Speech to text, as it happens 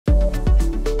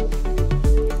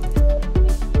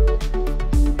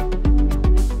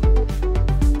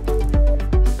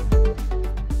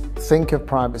think of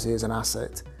privacy as an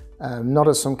asset, not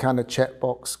as some kind of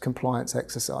checkbox compliance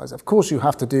exercise. Of course, you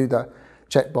have to do the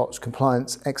checkbox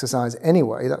compliance exercise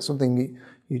anyway. That's something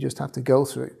you just have to go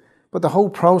through. But the whole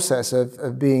process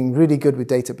of being really good with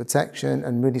data protection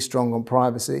and really strong on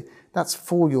privacy, that's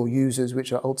for your users,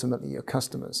 which are ultimately your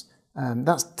customers.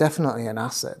 That's definitely an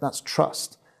asset. That's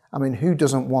trust. I mean, who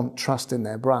doesn't want trust in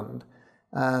their brand?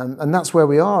 And that's where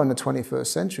we are in the 21st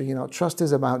century. You know, trust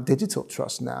is about digital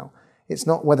trust now. It's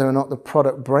not whether or not the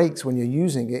product breaks when you're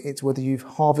using it. It's whether you've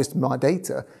harvested my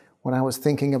data when I was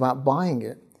thinking about buying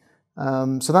it.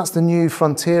 So that's the new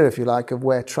frontier, if you like, of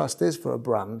where trust is for a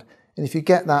brand. And if you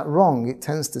get that wrong, it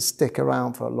tends to stick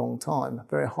around for a long time.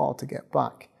 Very hard to get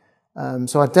back.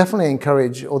 So I definitely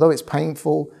encourage, although it's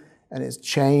painful and it's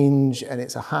change and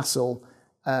it's a hassle,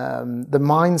 the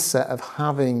mindset of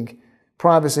having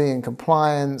privacy and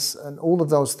compliance and all of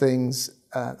those things,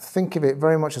 think of it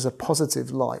very much as a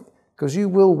positive light, because you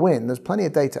will win. There's plenty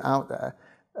of data out there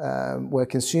where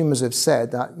consumers have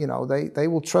said that, you know, they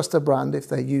will trust a brand if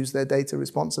they use their data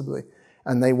responsibly,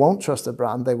 and they won't trust a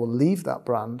brand. They will leave that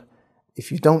brand if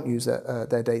you don't use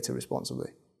their data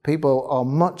responsibly. People are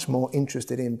much more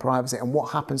interested in privacy and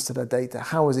what happens to their data,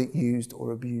 how is it used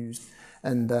or abused,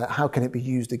 and how can it be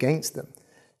used against them.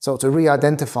 So to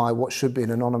re-identify what should be an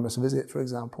anonymous visit, for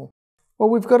example. Well,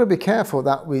 we've got to be careful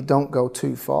that we don't go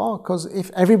too far, because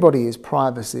if everybody is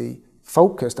privacy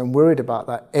focused and worried about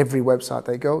that every website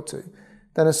they go to,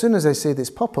 then as soon as they see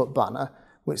this pop-up banner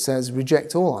which says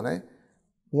reject all on it,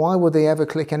 why would they ever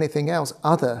click anything else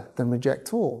other than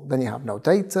reject all? Then you have no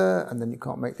data, and then you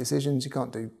can't make decisions, you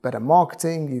can't do better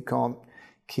marketing, you can't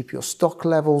keep your stock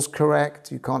levels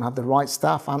correct, you can't have the right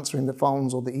staff answering the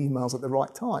phones or the emails at the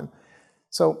right time.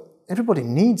 So everybody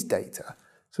needs data.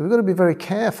 So we've got to be very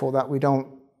careful that we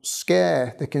don't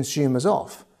scare the consumers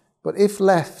off. But if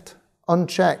left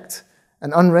unchecked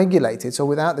and unregulated, so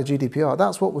without the GDPR,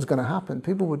 that's what was going to happen.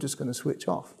 People were just going to switch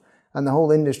off, and the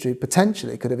whole industry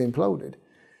potentially could have imploded.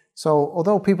 So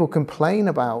although people complain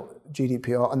about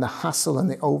GDPR and the hassle and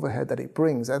the overhead that it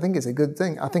brings, I think it's a good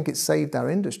thing. I think it's saved our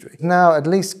industry. Now, at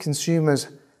least consumers,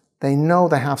 they know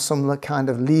they have some kind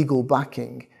of legal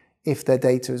backing if their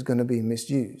data is going to be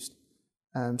misused.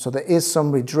 So there is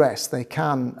some redress. They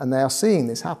can, and they are seeing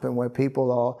this happen, where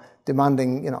people are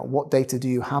demanding, you know, what data do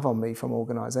you have on me from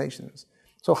organizations?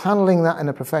 So handling that in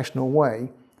a professional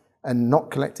way and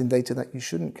not collecting data that you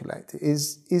shouldn't collect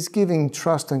is giving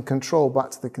trust and control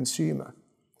back to the consumer.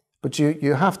 But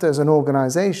you have to, as an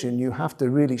organization, you have to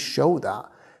really show that,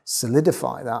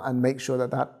 solidify that, and make sure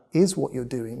that that is what you're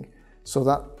doing so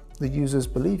that the users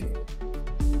believe you.